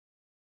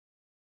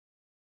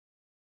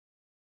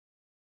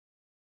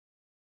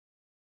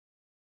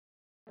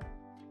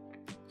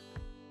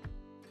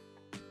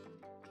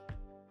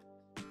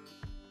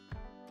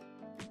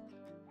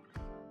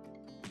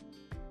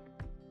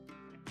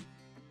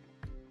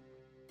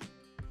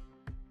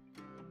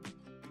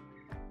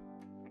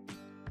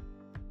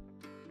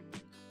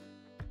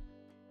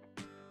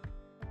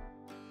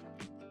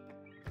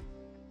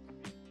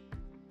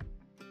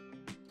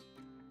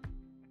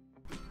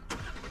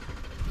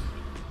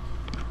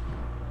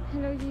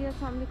Hello जी,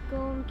 अस्सलाम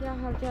वालेकुम। क्या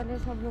हाल चाल है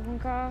सब लोगों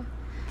का।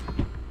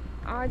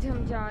 आज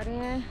हम जा रहे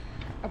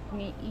हैं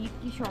अपनी ईद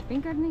की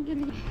शॉपिंग करने के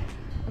लिए।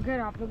 अगर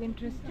आप लोग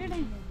इंटरेस्टेड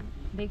हैं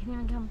देखने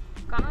में कि हम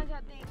कहाँ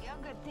जाते हैं, क्या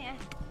करते हैं,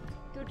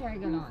 तो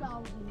टैग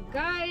अलॉन्ग।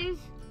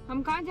 गाइस,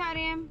 हम कहाँ जा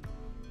रहे हैं?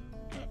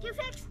 To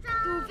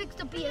fix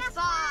the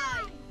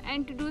PS5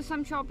 And to do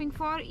some shopping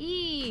for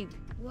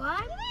Eid.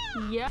 What?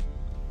 Yeah.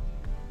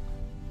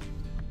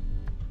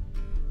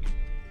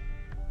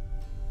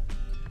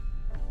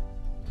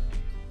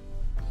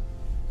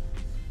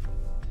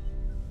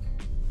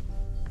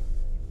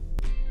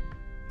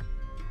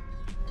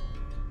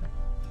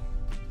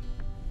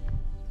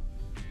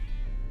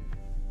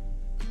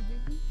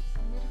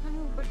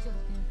 ऊपर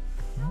चलते हैं।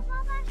 No,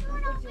 Papa, it's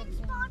not open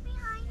spot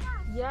behind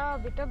us. या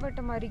बेटा, बट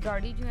हमारी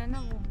गाड़ी जो है ना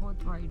वो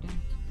बहुत वाइड है।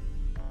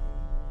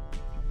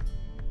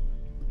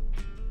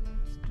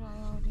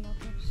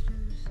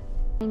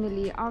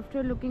 Finally,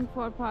 after looking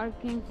for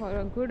parking for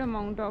a good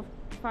amount of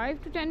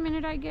 5 to 10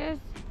 minutes, I guess,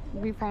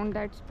 we found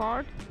that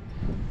spot.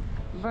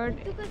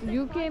 But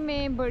UK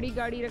में बड़ी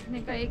गाड़ी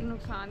रखने का एक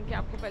नुकसान कि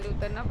आपको पहले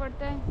उतरना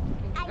पड़ता है,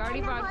 क्योंकि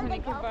गाड़ी पार्क होने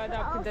के बाद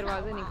आपके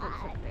दरवाजे नहीं खुल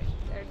सकते।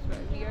 That's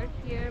why we are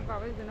here.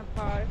 Baba is gonna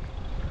park.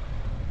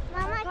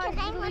 Mama, can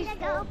I hold the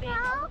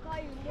GoPro?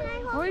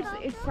 Oh,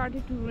 it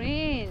started to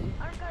rain.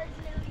 Our car is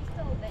literally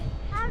so big.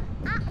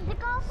 The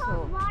GoPro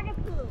is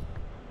waterproof.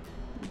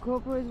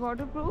 GoPro is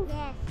waterproof?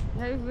 Yes.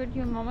 Yeah, but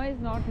your mama is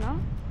not, na?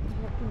 You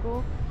have to go.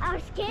 Our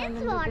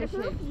skin's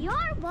waterproof.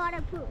 You're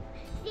waterproof.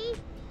 See?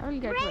 I will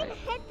get Rain wet.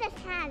 hit the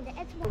sand.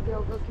 It's हो गया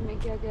होगा कि मैं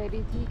क्या कह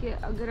रही थी कि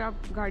अगर आप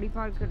गाड़ी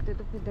पार्क करते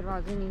तो फिर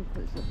दरवाजे नहीं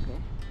खुल सकते।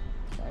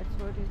 That's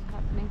what is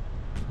happening.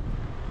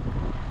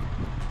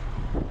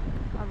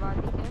 अब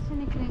आगे कैसे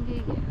निकलेंगे ये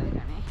अल्लाह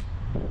जाने।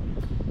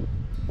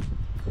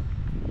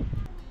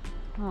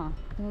 हाँ,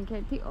 तो मैं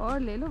कहती और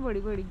ले लो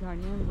बड़ी बड़ी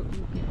गाड़ियाँ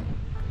UK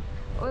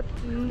में। और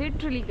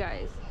लिटरली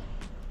गाइस,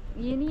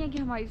 ये नहीं है कि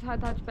हमारे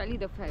साथ आज पहली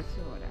दफ़ा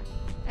ऐसे हो रहा है।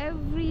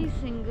 Every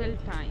single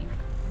time.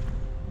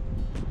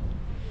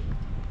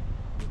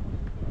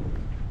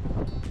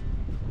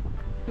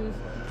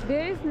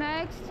 There is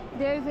next,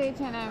 there is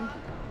H&M.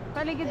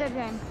 पहले किधर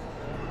जाएं?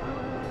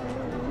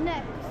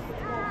 next.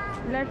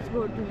 Let's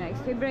go to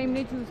next. Ibrahim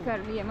ने चूज कर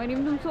लिया।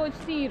 मरीम तुम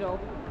सोचती ही रहो।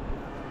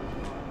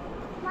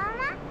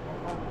 Mama?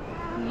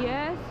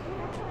 Yes.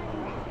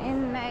 And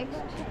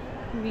next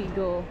we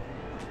go.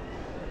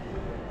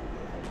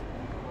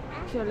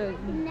 चलो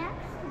जी।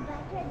 Next,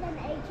 better than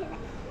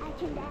H&M.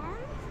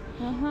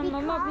 हाँ,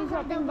 मम्मा अपनी Because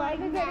of the शॉपिंग बाद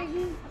में whiteness.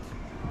 करेगी।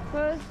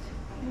 First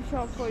we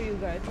shop for you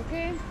guys,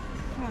 okay?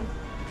 हाँ।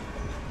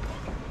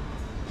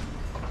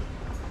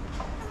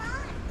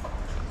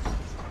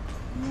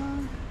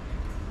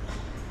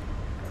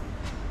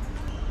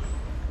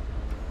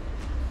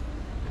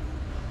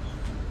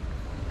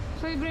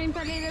 So इब्राहिम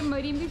पहले इधर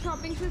मरीम की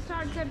शॉपिंग से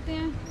स्टार्ट करते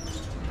हैं,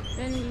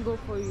 then we'll go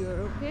for your,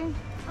 okay?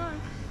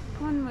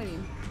 कौन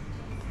मरीम?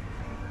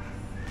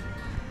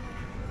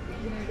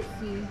 Let's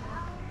see.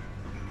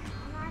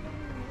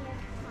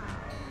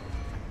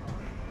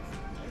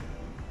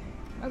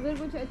 अगर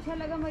कुछ अच्छा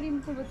लगा मरीम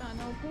को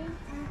बताना, ओके?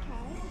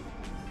 Okay.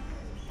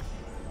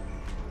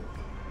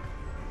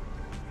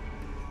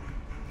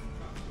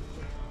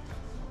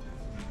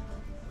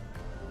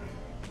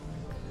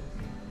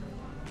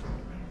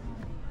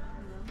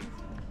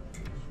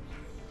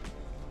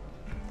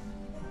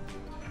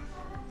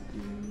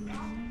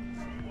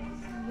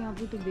 यहाँ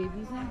पे तो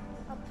बेबीज हैं।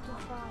 Up to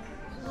 5.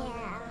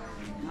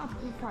 Yeah. Up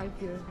to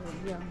 5 years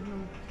old, yeah. No.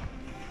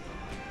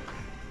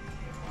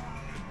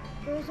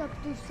 There's up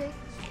to 6.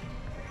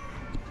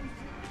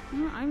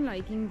 No, I'm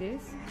liking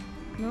this.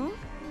 No?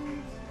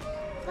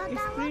 But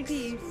It's that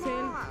pretty, looks it's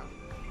small.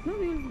 No,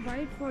 we'll buy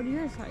it for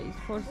your size,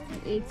 for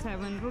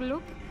 8-7.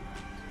 Look.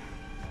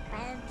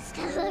 But it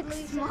still looks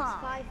small.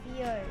 5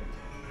 years.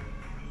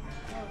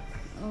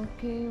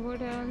 Okay,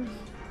 what else?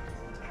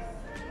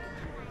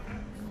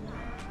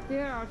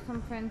 There are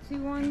some fancy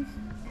ones.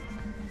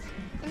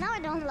 You know I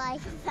don't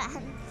like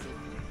fancy.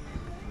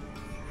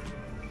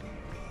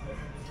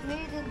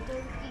 Made in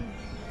Turkey.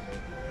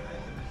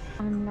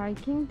 I'm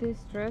liking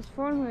this dress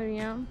for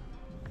Mariam.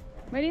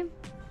 Mariam,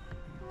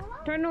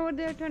 turn over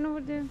there, turn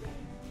over there.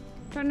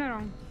 Turn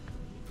around.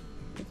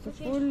 It's a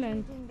full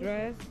length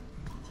dress.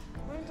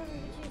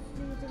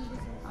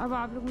 अब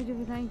आप लोग मुझे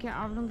बताएं कि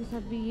आप लोगों के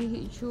साथ भी ये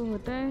इशू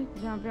होता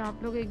है जहाँ पे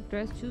आप लोग एक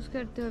ड्रेस चूज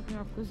करते हो और फिर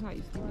आपको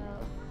साइज नहीं।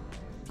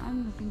 I'm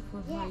looking for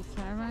size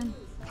 7,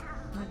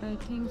 but I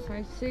think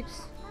size 6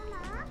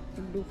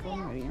 will do for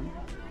Mariam.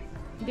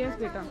 Yes,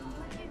 beta.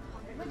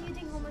 What do you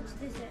think how much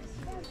this is?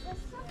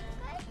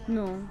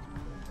 No,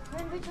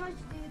 When which much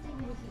do you think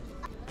this is?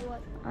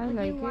 What? I What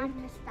like do you want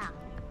it. to stop?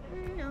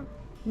 No.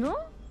 No?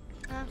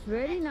 It's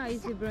very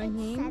nice,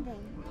 Ibrahim.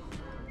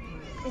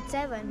 It's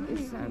 7.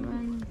 It's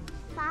 7.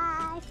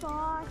 5,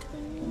 4,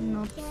 3.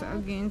 No,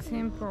 again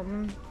same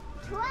problem.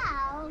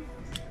 12.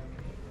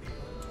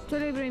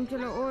 चलो इब्राहिम,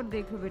 चलो और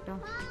देखो बेटा।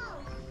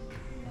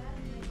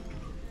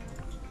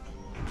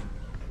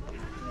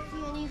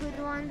 See any good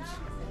ones?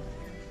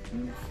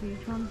 Let's see,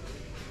 come.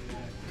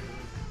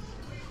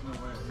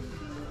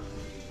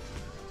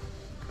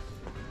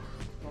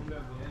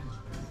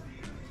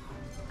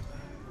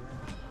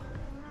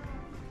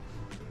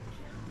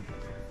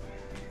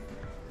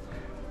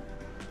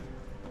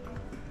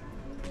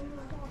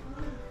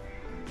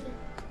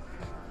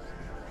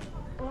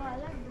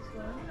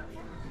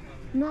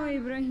 No,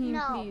 Ibrahim,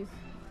 No. please.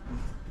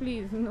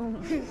 Please,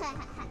 no.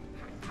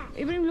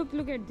 Ibrahim,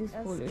 look at this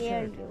polo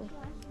shirt.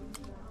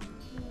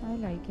 I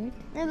like it.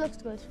 It looks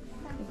good.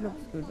 It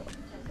looks good.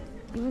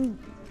 Even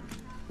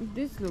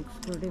this looks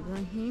good,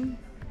 Ibrahim.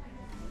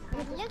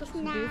 It looks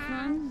This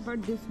one,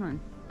 but this one.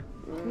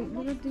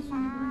 Look at this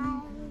one,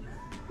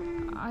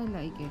 Ibrahim. I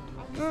like it.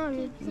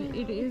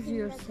 It is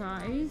your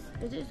size.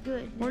 It is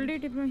good. Hold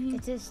it, Ibrahim.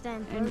 It is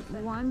stand And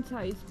one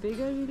size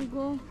bigger will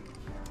go.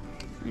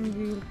 And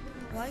we'll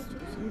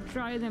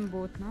try them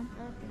both now.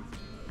 Okay.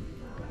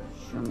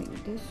 Show me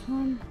this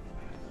one.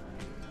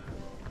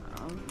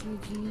 Okay,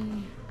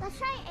 gee. Let's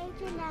try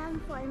H&M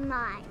for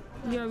mine.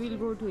 Yeah, we'll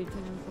go to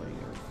H&M for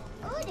yours.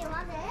 Oh, they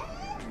want it?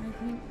 I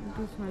think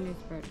this one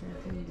is better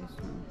than this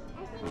one.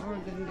 Or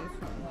than this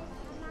one.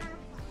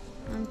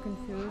 I'm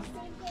confused.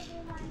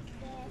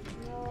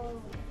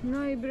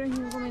 No,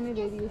 Ibrahim को मैंने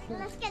दे दिया shirt.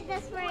 Let's get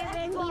this for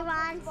Ibrahim. He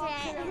wants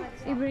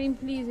it. Ibrahim,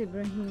 please,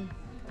 Ibrahim.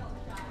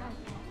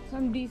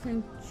 Some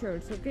decent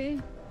shirts, okay?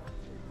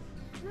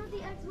 No, the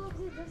Xbox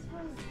is just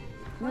for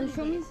Well,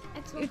 show me.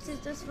 Xbox is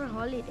just for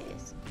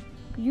holidays.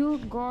 You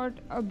got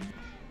a.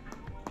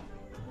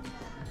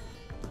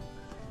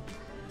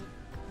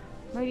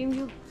 Mariam,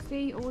 you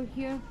stay over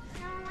here.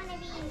 No, I want to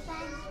be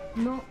inside.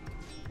 No.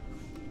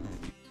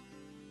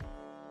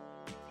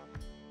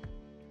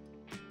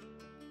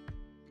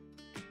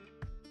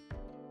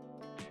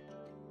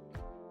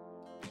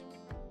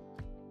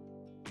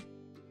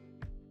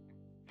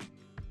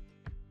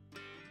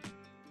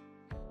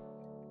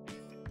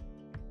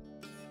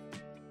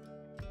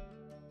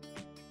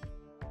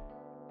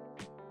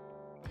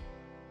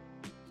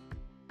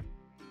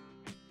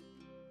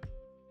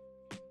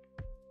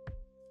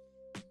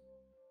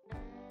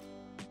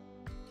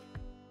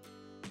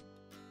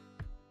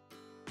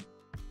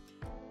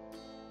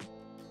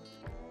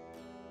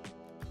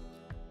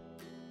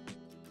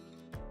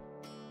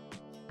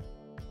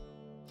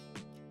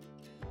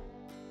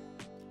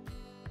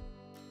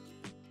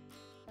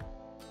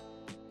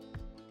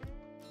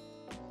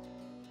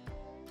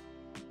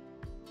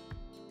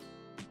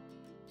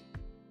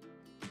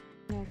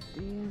 At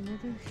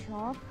another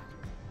shop,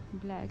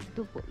 black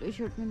तो polo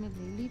shirt मैंने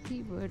ले ली थी,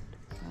 but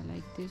I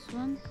like this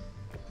one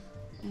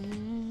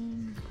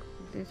and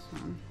this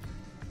one.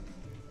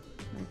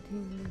 I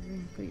think मैं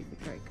इनको ये भी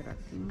try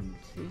कराती हूँ.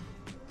 See,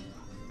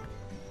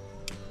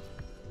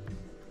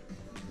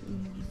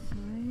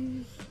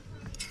 size.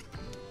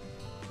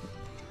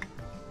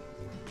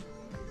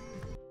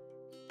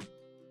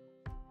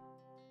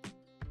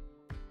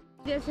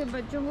 जैसे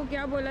बच्चों को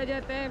क्या बोला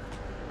जाता है?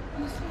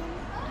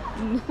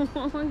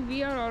 No,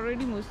 we are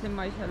already Muslim,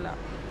 mashallah.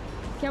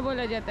 क्या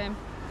बोला जाता है?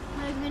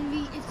 Like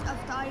it's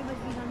iftar, but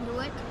we don't do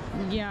it.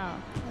 Yeah.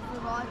 I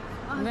forgot.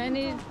 When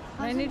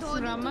it's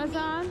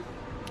Ramadan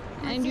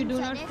and you do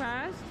not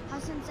fast.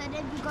 Hassan said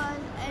it because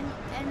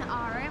in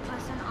Arab,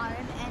 Hassan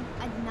Arab and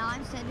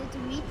Adnan said it to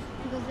me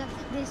because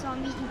they saw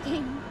me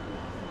eating.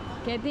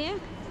 कहते हैं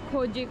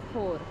खोजे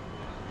खोर.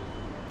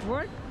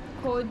 What?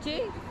 खोजे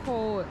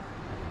खोर.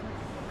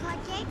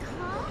 Kaje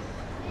kho?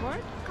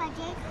 What?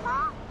 Kaje kho?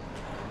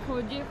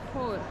 खोजे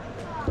खोर.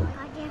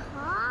 Kaje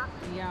kho?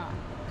 Yeah.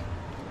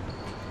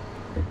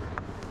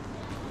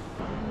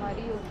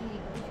 हमारी होगी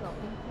की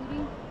शॉपिंग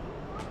पूरी.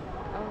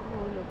 अब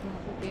वो लोग यहाँ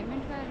पे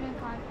पेमेंट कर रहे हैं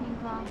पार्किंग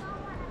का.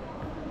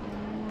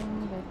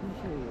 Let me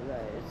show you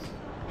guys.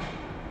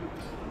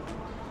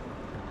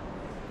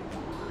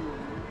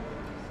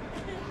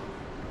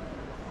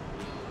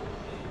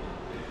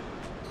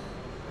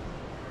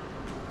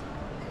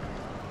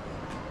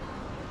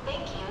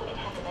 Thank you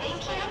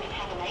and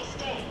have a nice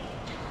day.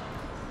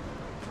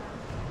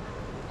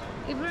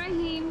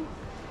 Ibrahim.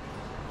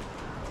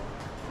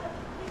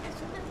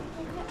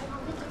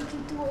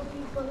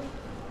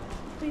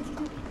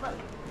 22 people.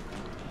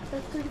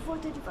 That's 34,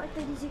 35,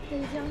 36,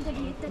 37,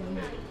 38,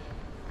 39.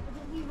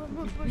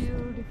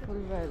 Beautiful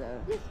weather.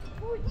 Yes,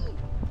 40.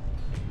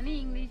 In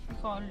English we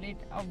called it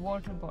a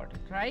water bottle,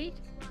 right?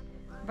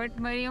 But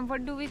Mariam,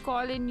 what do we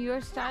call in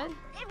your style?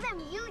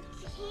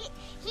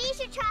 He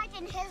should try it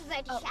in his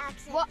British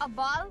accent. What, a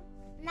bottle?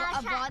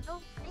 Not a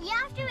bottle? You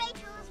have to wait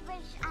till his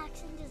British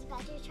accent is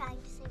better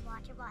trying to say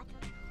water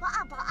bottle. What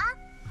a bottle?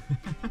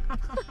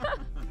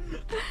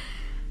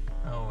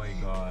 Oh my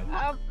god.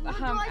 अब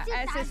हम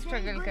ऐसे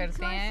struggle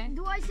करते हैं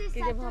Do I say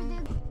कि जब हम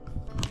Saturday?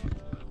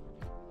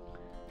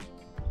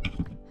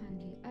 हाँ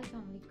जी,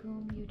 अस्सलाम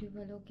वालेकुम यूट्यूब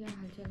वालों, क्या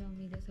हाल चाल है?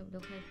 उम्मीद है सब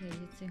लोग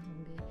खैरियत से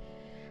होंगे.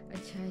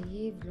 अच्छा,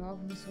 ये व्लॉग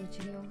मैं सोच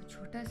रही हूँ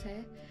छोटा सा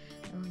है.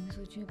 मैं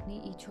सोच रही हूँ अपनी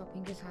ईद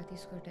शॉपिंग के साथ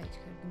इसको अटैच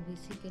कर दूँ.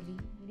 बेसिकली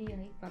ली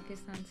आई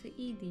पाकिस्तान से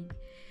ईदी,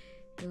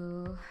 तो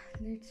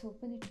let's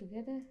open it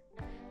together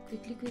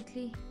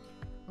quickly.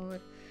 और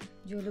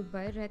जो लोग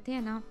बाहर रहते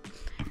हैं ना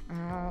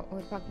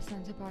और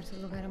पाकिस्तान से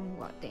पार्सल वगैरह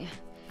मंगवाते हैं,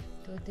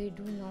 तो they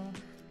do know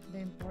the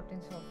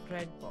importance of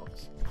red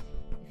box.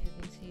 If you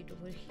can see it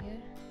over here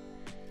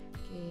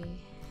कि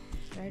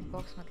रेड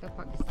बॉक्स मतलब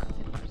पाकिस्तान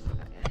से पार्सल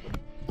आया है.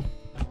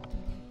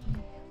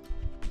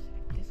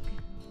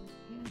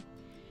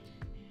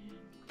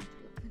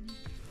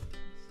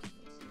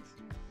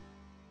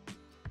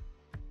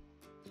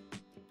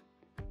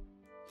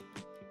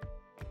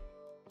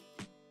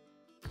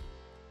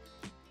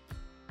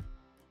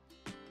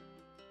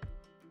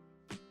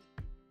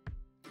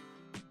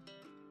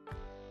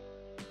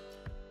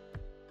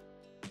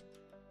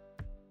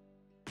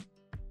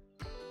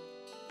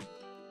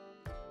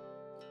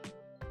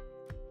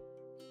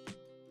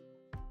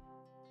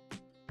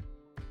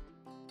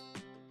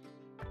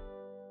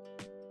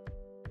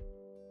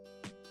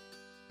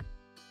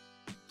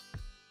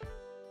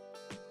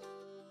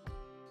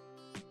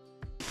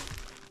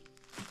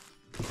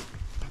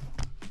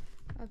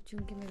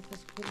 चूँकि मेरे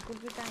पास बिल्कुल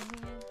भी टाइम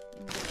नहीं है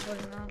इनको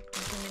खोलना,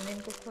 क्योंकि मैंने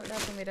इनको खोला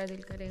तो मेरा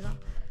दिल करेगा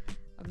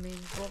अब मैं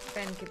इनको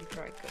पहन के भी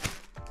ट्राई करूँ।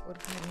 और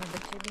घर में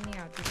बच्चे भी नहीं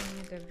आते तो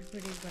मैं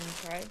एवरीबडी इज़ गोना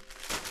ट्राई।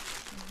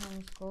 हम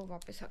इसको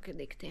वापस आके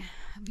देखते हैं।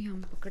 अभी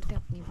हम पकड़ते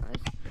हैं अपनी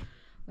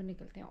बस और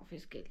निकलते हैं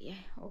ऑफिस के लिए।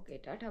 Okay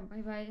tata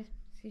bye bye,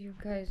 C you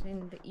guys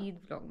in the Eid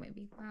vlog में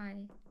भी,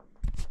 बाय।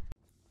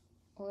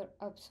 और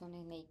अब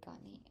सुने नई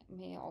कहानी।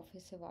 मैं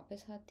ऑफिस से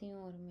वापस आती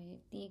हूँ और मैं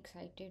इतनी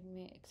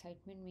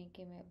एक्साइटमेंट में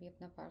कि मैं अभी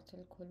अपना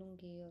पार्सल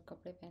खोलूँगी और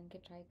कपड़े पहन के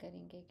ट्राई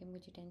करेंगे कि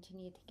मुझे टेंशन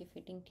ये थी कि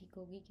फ़िटिंग ठीक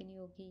होगी कि नहीं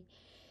होगी।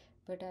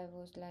 But I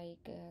was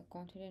like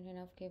confident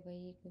enough कि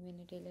भाई कोई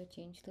मैंने टेलर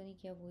चेंज तो नहीं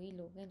किया, वही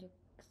लोग हैं जो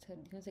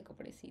सर्दियों से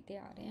कपड़े सीते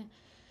आ रहे हैं,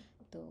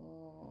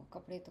 तो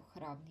कपड़े तो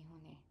ख़राब नहीं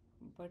होने।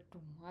 But to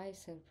my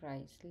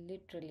surprise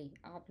literally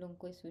आप लोगों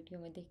को इस वीडियो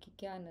में देख के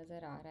क्या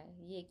नज़र आ रहा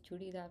है, ये एक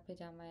चूड़ीदार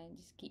पजामा है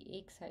जिसकी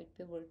एक साइड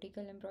पे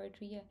वर्टिकल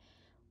एम्ब्रॉयडरी है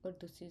और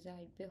दूसरी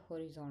साइड पे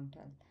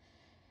हॉरिजॉन्टल।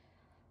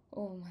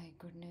 ओह माय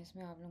गुडनेस,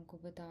 मैं आप लोगों को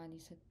बता नहीं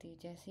सकती।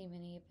 जैसे ही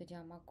मैंने ये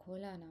पजामा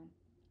खोला ना,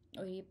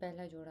 और ये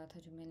पहला जोड़ा था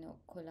जो मैंने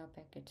खोला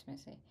पैकेट्स में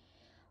से,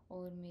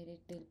 और मेरे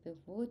दिल पे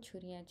वो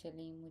छुरियाँ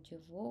चली, मुझे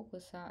वो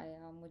गुस्सा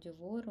आया, मुझे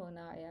वो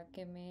रोना आया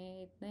कि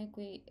मैं इतना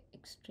कोई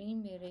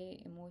एक्सट्रीम मेरे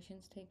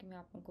इमोशंस थे कि मैं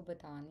आप लोगों को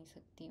बता नहीं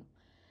सकती हूँ।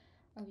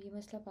 अब ये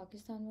मसला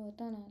पाकिस्तान में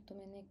होता ना तो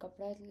मैंने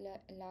कपड़ा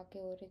ला के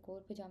और एक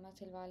और पजामा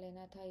सिलवा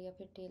लेना था, या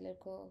फिर टेलर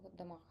को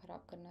दिमाग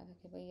ख़राब करना था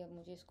कि भाई अब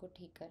मुझे इसको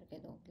ठीक करके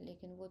दो,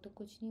 लेकिन वो तो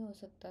कुछ नहीं हो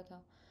सकता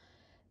था।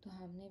 तो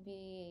हमने भी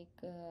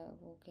एक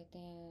वो कहते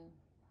हैं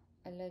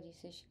अल्लाह जी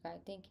से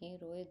शिकायतें की,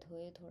 रोए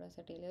धोए, थोड़ा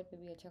सा टेलर पे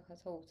भी अच्छा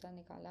खासा गुस्सा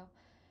निकाला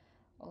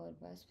और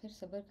बस फिर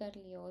सब्र कर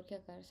लिया। और क्या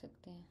कर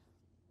सकते हैं,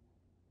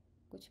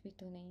 कुछ भी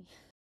तो नहीं।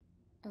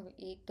 अब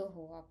एक तो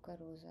हो आपका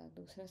रोज़ा,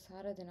 दूसरा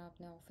सारा दिन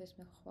आपने ऑफिस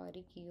में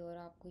ख्वारी की और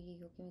आपको ये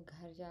हो कि मैं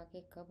घर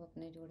जाके कब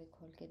अपने जोड़े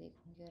खोल के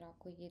देखूँगी, और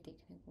आपको ये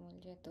देखने को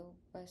मिल जाए तो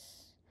बस,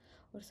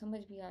 और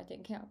समझ भी आ जाए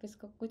कि आप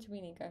इसका कुछ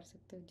भी नहीं कर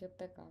सकते हो जब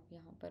तक आप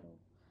यहाँ पर हो।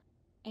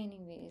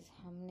 एनीवेज़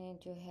हमने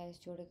जो है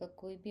इस जोड़े का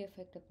कोई भी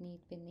इफ़ेक्ट अपनी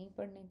ईद पे नहीं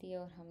पड़ने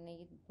दिया, और हमने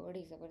ईद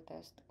बड़ी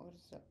ज़बरदस्त और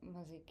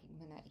मज़े की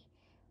मनाई,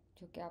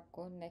 जो कि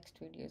आपको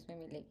नेक्स्ट वीडियोस में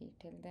मिलेगी।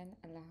 टिल देन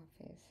अल्लाह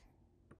हाफिज़।